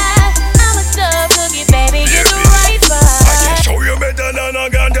you got. I'm a sub cookie, baby, get the right vibe. I can show you better than I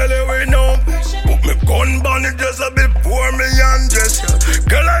can tell you we know. Put me gun on it just a bit before me undress you.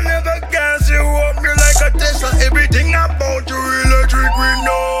 Girl, I never gas you up me like a Tesla. Everything about you electric, we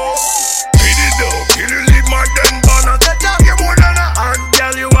know. Hit it down, kill it, leave my den banner. You more than a hard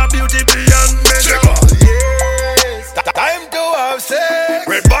girl, you a beauty beyond measure. Yes, time to have sex.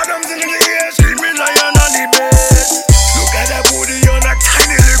 Red bottoms in the air, screaming lion on the bed. Look at that booty on that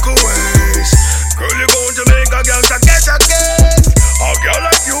tiny little waist. Girl, you going to make a gangster get a kiss. A girl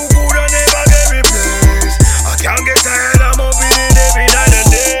like you could never get replaced. I can't get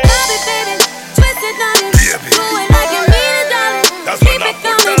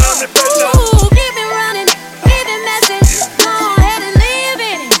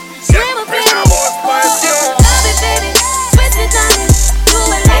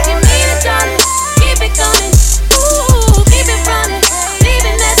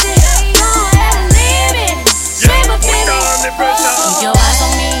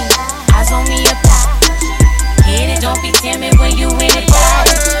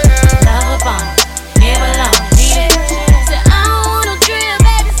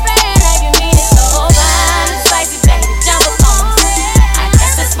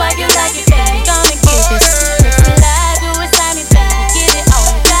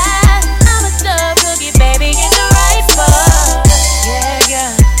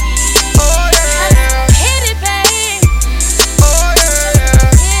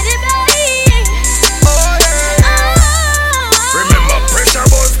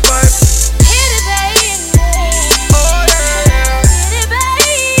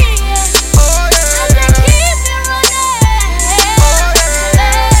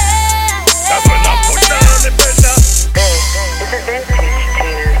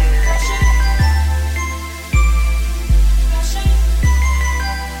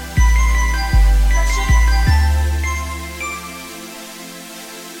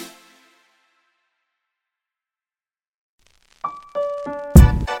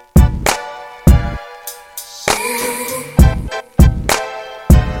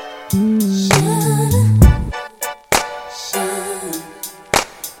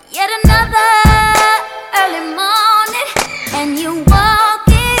Yet another early morning, and you walk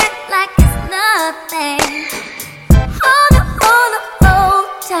in like it's nothing. Hold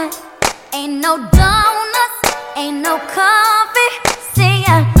tight. Ain't no donuts, ain't no coffee. See,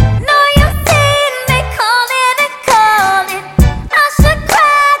 I know you seen me calling and calling. I should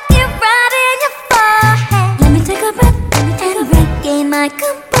crack you right in your forehead. Let me take a breath and regain my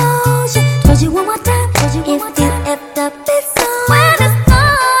composure. Told you one more time, if you effed up, it's on. When it's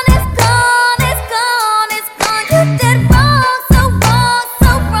gone, it's gone, it's gone, it's gone. You did wrong, so wrong,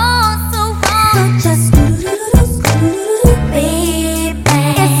 so wrong, so wrong. So just baby,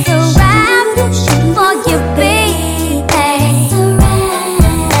 it's a wrap for you, baby.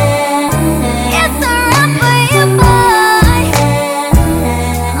 It's a wrap for you, boy.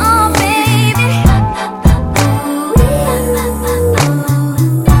 Oh, baby.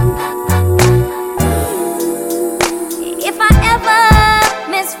 If I ever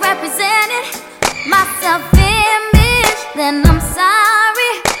misrepresented my self-image, then I'm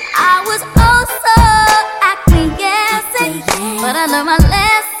sorry. I was also acquiescent, but I learned my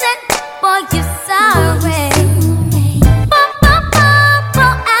lesson. Boy, you sorry.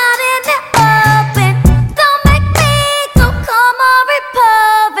 Out in the open. Don't make me go call more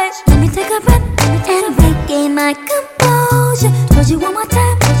Republic. Let me take a breath and regain my composure. Told you one more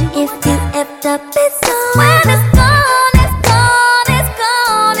time, if you effed up, it's on. When it's gone, it's gone, it's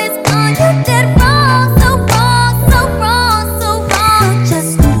gone, it's gone. You did wrong, so wrong, so wrong, so wrong.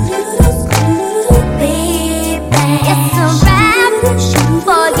 Just baby, it's a wrap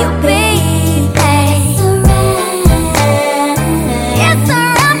for you, baby. It's a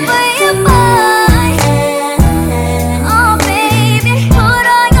wrap for you, boy. Oh, baby, put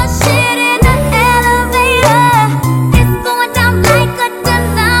all your shit in the elevator. It's going down like a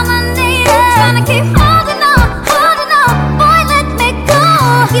denominator. Tryna keep holding on, boy, let me go.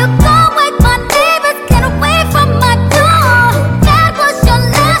 You gone wake my neighbors, get away from my door. That was your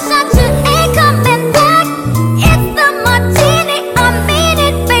last shot, you ain't coming back. It's the martini, I mean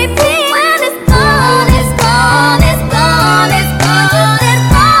it, baby. When it's gone, it's gone, it's gone, it's gone. You did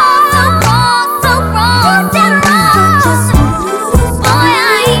wrong, so wrong, so wrong. You did wrong. Boy,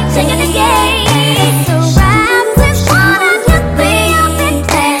 I ain't taking the game. It's a wrap with one on your baby.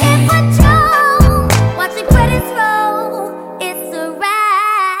 Taking control, watch the credits roll. It's a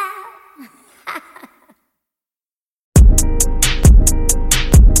wrap.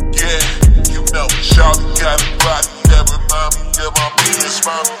 Yeah, you know, Shawty got a body that remind me of my penis,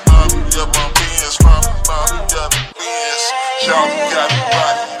 mommy, of my penis, mommy, of my penis. Shawty got a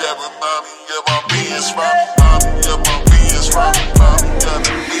body that remind me of my penis, mommy, of my penis, mommy, of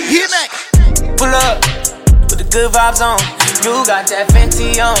my penis. Hit me. Pull up with the good vibes on. You got that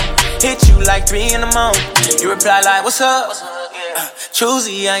Fenty on. Hit you like 3 in the morning. You reply like, what's up?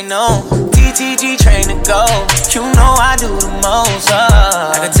 Choosy, I know. TTG train to go. You know I do the most.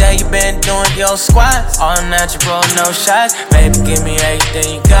 I can tell you been doing your squats. All natural, no shots. Baby, give me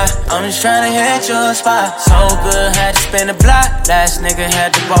everything you got. I'm just trying to hit your spot. So good, had to spin the block. Last nigga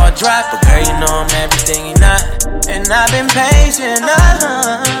had the ball drop. But girl, you know I'm everything you not. And I've been patient,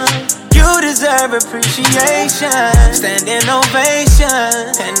 You deserve appreciation, standing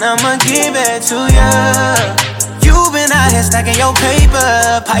ovation, and I'ma give it to ya. You been out here stacking your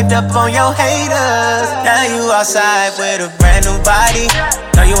paper, piped up on your haters. Now you outside with a brand new body.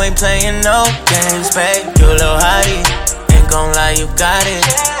 No, you ain't playing no games, babe. You a little hottie, ain't gon' lie, you got it.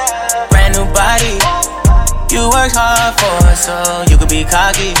 Brand new body, you worked hard for it, so you could be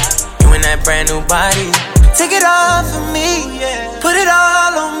cocky. You in that brand new body. Take it off for me, put it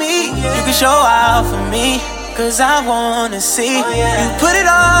all on me. You can show out for me, cause I wanna see. You put it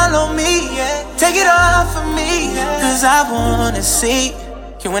all on me, take it off for me, cause I wanna see.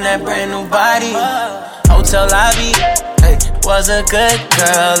 You in that brand new body. Hotel lobby, hey, was a good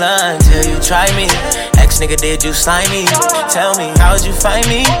girl until you tried me. Ex-nigga, did you slime me? Tell me, how'd you find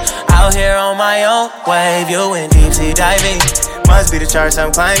me? Out here on my own wave, you in deep sea diving. Must be the charts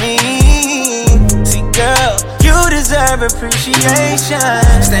I'm climbing. See, girl, you deserve appreciation,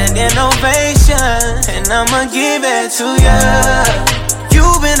 standing ovation, and I'ma give it to ya. You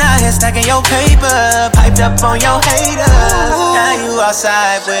been out here stacking your paper, piped up on your haters. Now you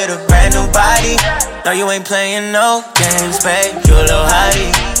outside with a brand new body. No, you ain't playing no games, babe. You a little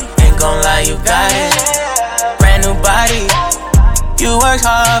hottie, ain't gon' lie, you got it. Brand new body, you worked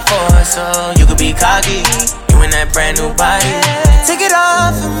hard for it, so you could be cocky. You in that brand new body. Take it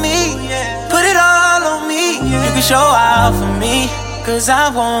off for me, put it all on me. You can show out for me, cause I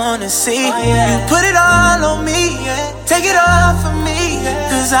wanna see. You put it all on me, take it off for me,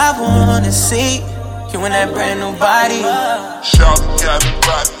 cause I wanna see. You in that brand new body. Shawty got a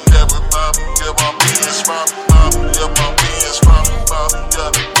body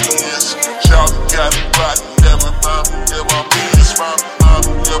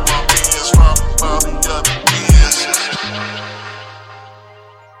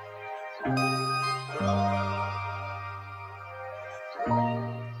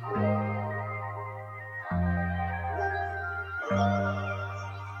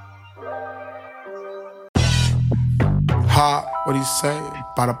What he say?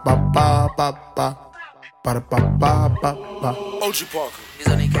 Ba-da-ba-ba-ba-ba. Ba-da-ba-ba-ba-ba. OG Parker.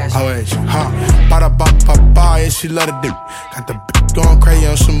 Oh, wait, Ba-da-ba-ba-ba, yeah, she love to do. Got the bitch going crazy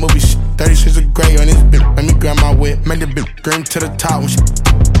on some movie shit. 30 shades of gray on this bitch. Let me grab my whip. Make the bitch scream to the top when she.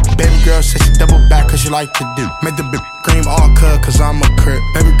 Baby girl said she double back cause she like to do. Make the bitch scream all cuz I'm a crip.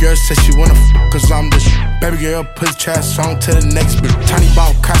 Baby girl said she wanna cause I'm the shit. Baby girl put trash song to the next bitch. Tiny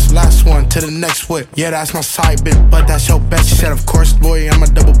ball crash the last one to the next whip. Yeah, that's my side bitch, but that's your best. She said, of course, boy, I'm a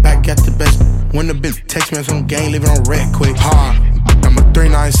double back, got the best. When the bitch text me on some game, leave it on red quick. I'm a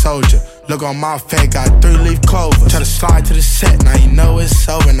 3-9 soldier. Look on my face, got 3-leaf clover. Try to slide to the set, now you know it's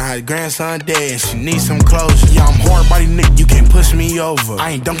over. Now his grandson dead, and she needs some closure. Yeah, I'm hard body nigga, you can't push me over.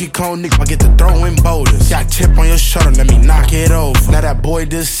 I ain't Donkey Kong nigga, I get to throwing boulders. Got a chip on your shoulder, let me knock it over. Now that boy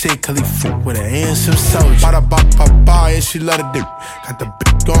just sick, cause he fuck with an innocent soldier. Ba-da-ba-ba-ba, yeah, she love to do. Got the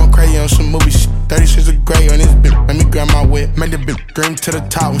bitch going crazy on some movie shit. 30 shades of gray on this bitch. Let me grab my whip, make the bitch scream to the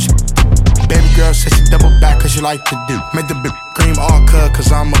top when she. Baby girl said she double back cause she like to do. Make the bitch scream all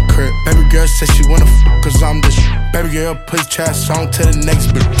cuz I'm a crip. Baby girl said she wanna cause I'm the shit. Baby girl put trash song to the next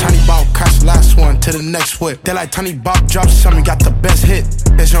bitch. Tiny Bob crash the last one to the next whip. They like Tiny Bob drops something, got the best hit.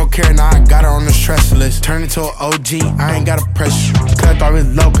 Bitch don't care, now I got her on the stress list. Turn into an OG, I ain't gotta press you. Cause I thought it was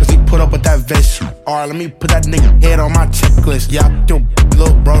low cause he put up with that vest. Alright, let me put that nigga head on my checklist. Yeah, I do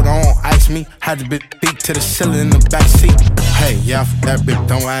little bro, don't ask me. Had the bitch beat to the ceiling in the backseat. Hey, yeah, that bitch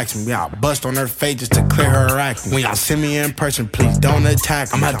don't ask me. Yeah, I bust on her face just to clear her acting. When y'all see me in person, please don't attack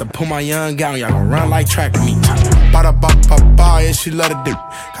me. I'ma have to pull my young out, y'all gon' run like track me. Ba-da-ba-ba-ba, yeah, she love to do.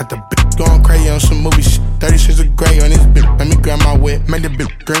 Got the bitch going crazy on some movie shit. 30 shades of gray on this bitch. Let me grab my whip, make the bitch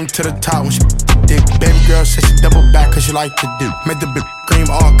scream to the top when she dick. Baby girl said she double back cause she like to do. Make the bitch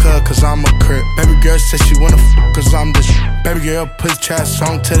scream all cuz I'm a crip. Baby girl said she wanna cause I'm the shit. Baby girl put trash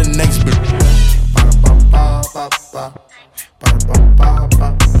song to the next bitch. Ba-da-ba-ba-ba-ba.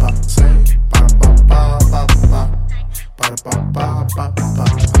 Ba-da-ba-ba-ba-ba. Say ba-da-ba-ba-ba-ba. Ba-da-ba-ba-ba-ba.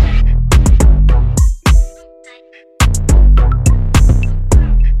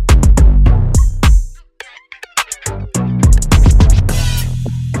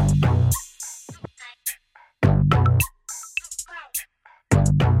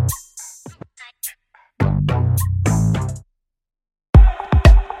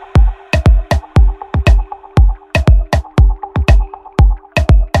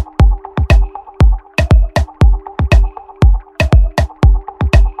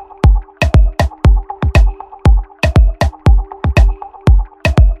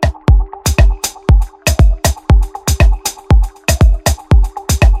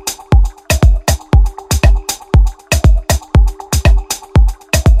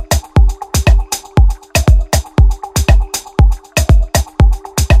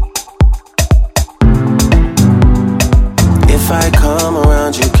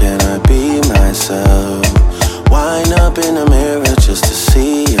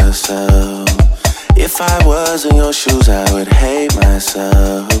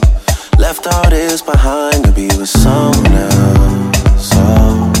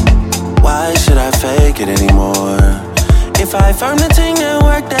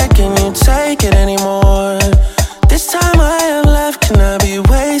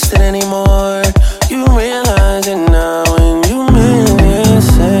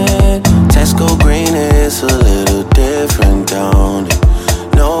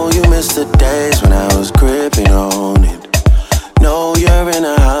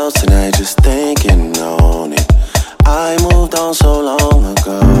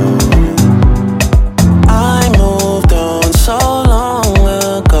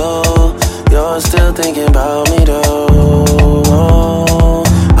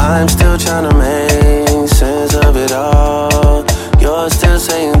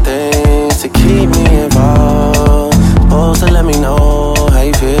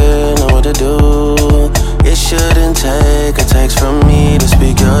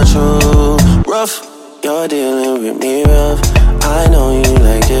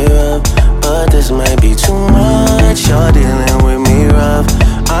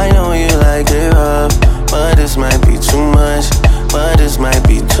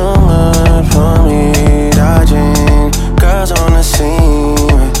 Too much for me, dodging girls on the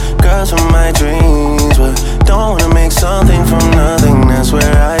scene.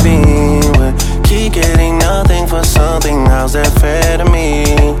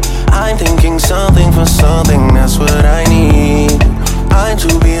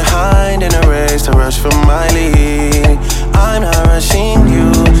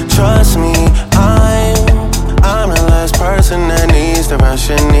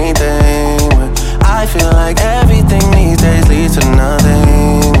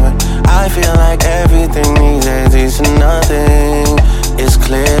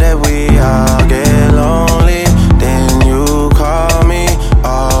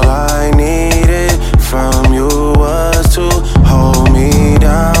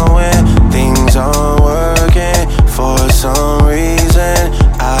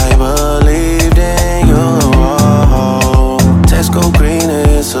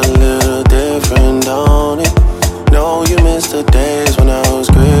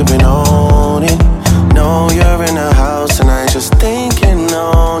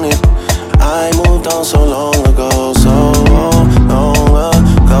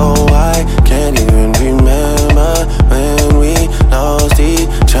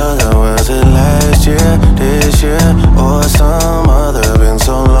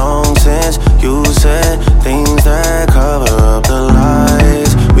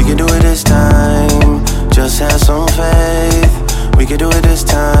 this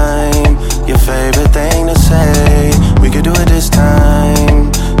time. Your favorite thing to say. We could do it this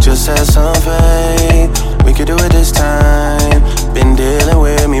time. Just have some faith. We could do it this time. Been dealing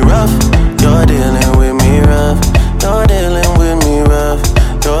with me rough. You're dealing with me rough. You're dealing with me rough.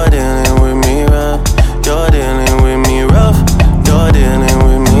 You're dealing with me rough. You're dealing with me rough. You're dealing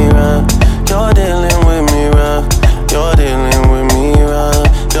with me rough. You're dealing with me rough. You're dealing with me rough.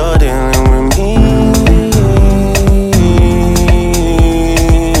 You're dealing with me.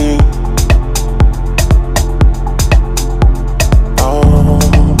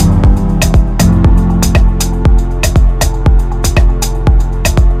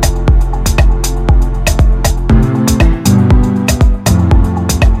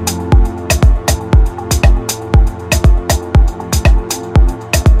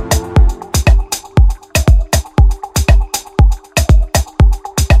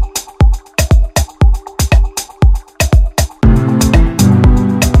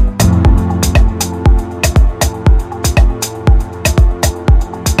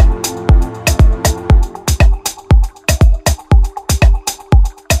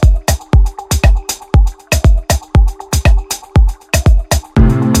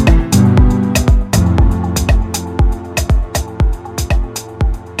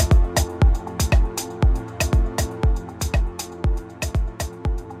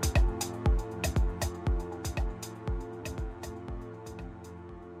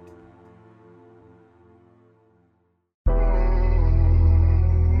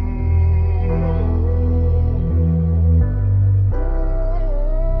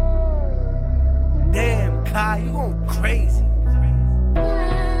 You going crazy.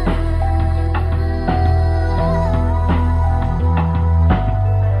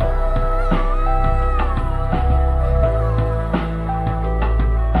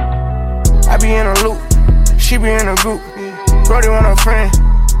 I be in a loop, she be in a group. Brody want a friend,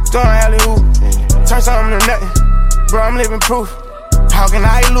 throwing alley-oop. Turn something to nothing, bro, I'm living proof. How can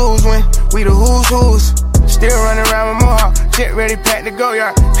I lose when we the who's? Still running around with Mohawk, jet ready, packed to go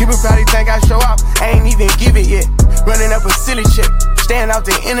yard. People probably think I show up, I ain't even give it yet. Running up a silly chick, staying off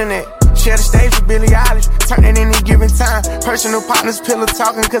the internet. Share the stage with Billie Eilish, turn it any given time. Personal partners, pillow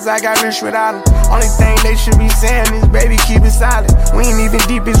talking, cause I got rich without them. Only thing they should be saying is, baby, keep it silent. We ain't even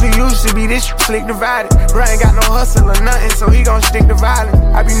deep as we used to be, this slick divided. Bro ain't got no hustle or nothing, so he gon' stick to violence.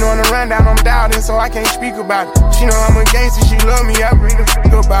 I be knowing the rundown, I'm doubting, so I can't speak about it. She know I'm a gangster, she love me, I bring the f***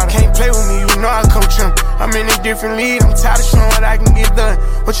 about it. Can't play with me, you know I coach him. I'm in a different league, I'm tired of showing what I can get done.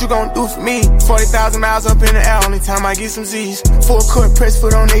 What you gon' do for me? 40,000 miles up in the air, only time I get some Z's. Full court press,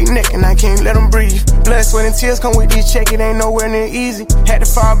 foot on their neck, and I can't let them breathe. Blood, sweat, and tears come with this check, it ain't nowhere near easy. Had to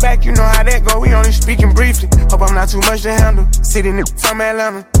fall back, you know how that go, we only speaking briefly. Hope I'm not too much to handle. Sitting in from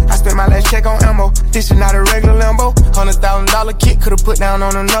Atlanta, I spent my last check on ammo. This is not a regular Lambo. $100,000 kit, could've put down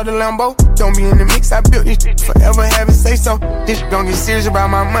on another Lambo. Don't be in the mix, I built this shit forever, have it say so. This gon' get serious about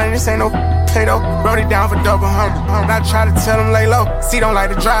my money, this ain't no play-doh. Wrote it down for double humble. I try to tell him lay low. C don't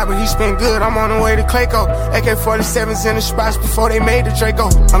like to drive, but he spin good, I'm on the way to Clayco. AK-47s in the spots before they made the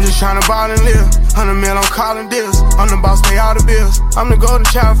Draco. I'm just tryna ball and live. 100 mil, I'm calling deals. I'm the boss, pay all the bills. I'm the golden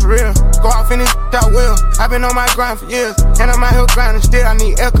child for real. Go off in this out will. I've been on my grind for years, and I'm out here grinding still. I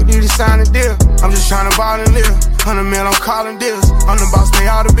need equity to sign a deal. I'm just tryna ball and live. 100 mil, I'm calling deals. I'm the boss, pay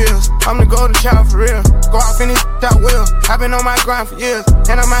all the bills. I'm the golden child for real. Go off in this out will. I've been on my grind for years,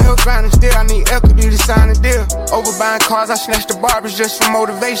 and I'm out here grinding still. I need equity to sign a deal. Over buying cars, I snatched the barbers just for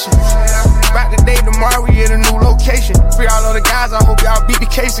motivation. About the day tomorrow, we at a new location. Free all of the guys, I hope y'all beat the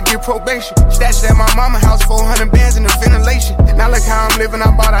case to get probation. Stashed at my mama house, 400 bands in the ventilation. Now look how I'm living, I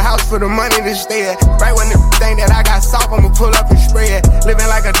bought a house for the money to stay at. Right when the thing that I got soft, I'ma pull up and spray it. Living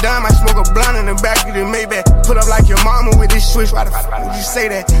like a dime, I smoke a blunt in the back of the Maybach. Pull up like your mama with this switch, why the fuck would you say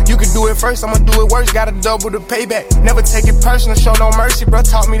that? You can do it first, I'ma do it worse, gotta double the payback. Never take it personal, show no mercy, bro,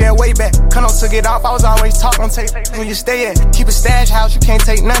 taught me that way back. Kano took it off, I was always taught, don't take where you stay at. Keep a stash house, you can't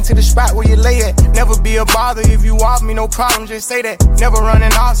take none to the spot where you lay at. Never be a bother, if you off me, no problem, just say that. Never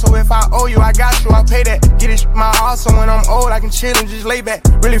running off, so if I owe you, I got you, I pay that. Get it my heart, so when I'm old, I can chill and just lay back.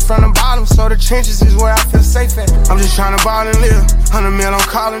 Really from the bottom, so the trenches is where I feel safe at. I'm just trying to ball and live. 100 mil, I'm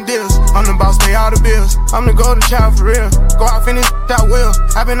calling deals. I'm the boss, pay all the bills. I'm the golden child for real. Go off in this out will.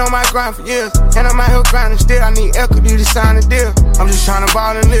 I've been on my grind for years, and I'm out here grinding still. I need equity to sign a deal. I'm just trying to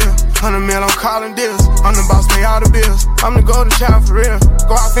ball and live. 100 mil, I'm calling deals. I'm the boss, pay all the bills. I'm the golden child for real.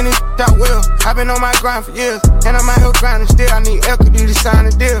 Go off in this out will. I've been on my grind for years, and I'm out here grinding still. I need equity to sign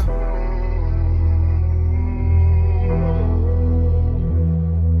a deal.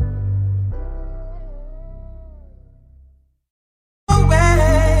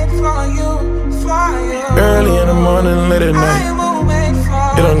 Early in the morning, late at night.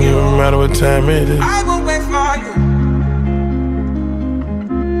 what time it is. I will wait for you.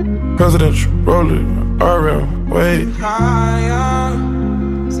 Presidential, rolling, RM, wait.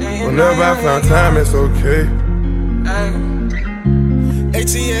 Whenever I find time, it's okay.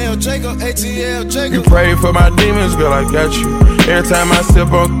 ATL Jacob. You pray for my demons, girl, I got you. Every time I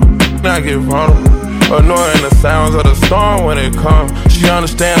sip on, I get vulnerable. Annoying the sounds of the storm when it comes. She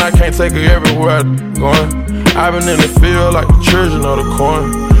understand I can't take her everywhere I'm going. I've been in the field like the children of the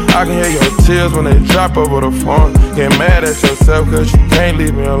corn. I can hear your tears when they drop over the phone. Get mad at yourself cause you can't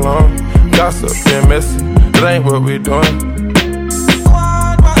leave me alone. Gossip and messy, that ain't what we doing.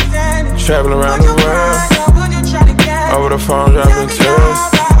 Traveling around the world, over the phone dropping tears.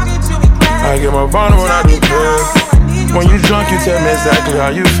 I get more vulnerable when I do pills. When you drunk you tell me exactly how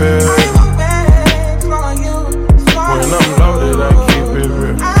you feel. When I'm loaded I keep it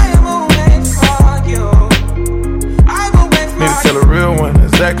real. Need to tell a real one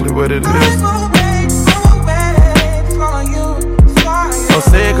exactly what it is. Don't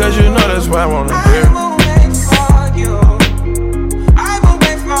say it cause you know that's why I wanna hear.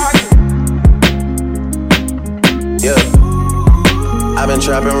 Yeah, I've been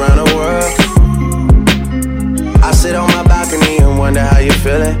trapping around the world. I sit on my balcony and wonder how you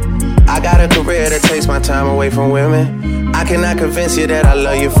feeling. I got a career that takes my time away from women. I cannot convince you that I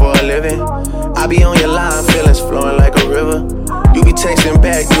love you for a living. I be on your line, feelings flowing like a river. You be texting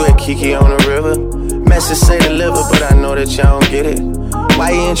back, you and Kiki on the river. Message say deliver, but I know that y'all don't get it.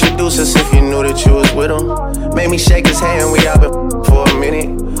 Why you introduce us if you knew that you was with him? Made me shake his hand, we out been for a minute.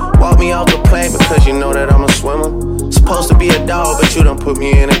 Walk me off the plane because you know that I'm a swimmer. Supposed to be a dog, but you done put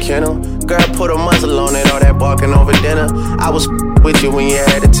me in a kennel. Girl, put a muzzle on it, all that barking over dinner. I was with you when you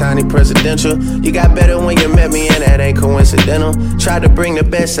had a tiny presidential. You got better when you met me, and that ain't coincidental. Tried to bring the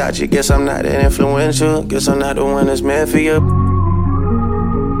best out you, guess I'm not that influential. Guess I'm not the one that's meant for you.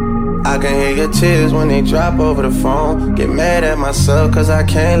 I can hear your tears when they drop over the phone. Get mad at myself cause I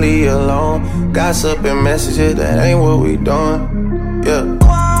can't leave you alone. Gossip and messages, that ain't what we doing. Yeah.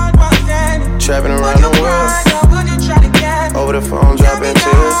 Trapping around the world, over the phone dropping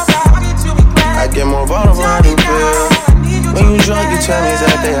tears. I get more vulnerable how you feel. When you drunk you tell me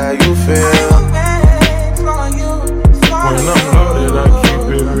exactly how you feel. When I'm loaded I keep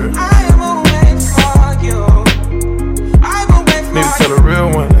it real. Need to tell a real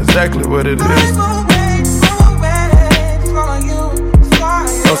one exactly what it is.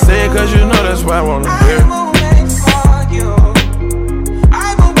 Don't say it cause you know that's why I wanna hear.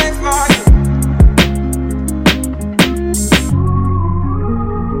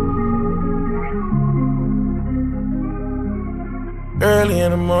 Early in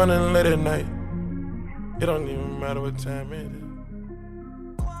the morning, late at night. It don't even matter what time it is.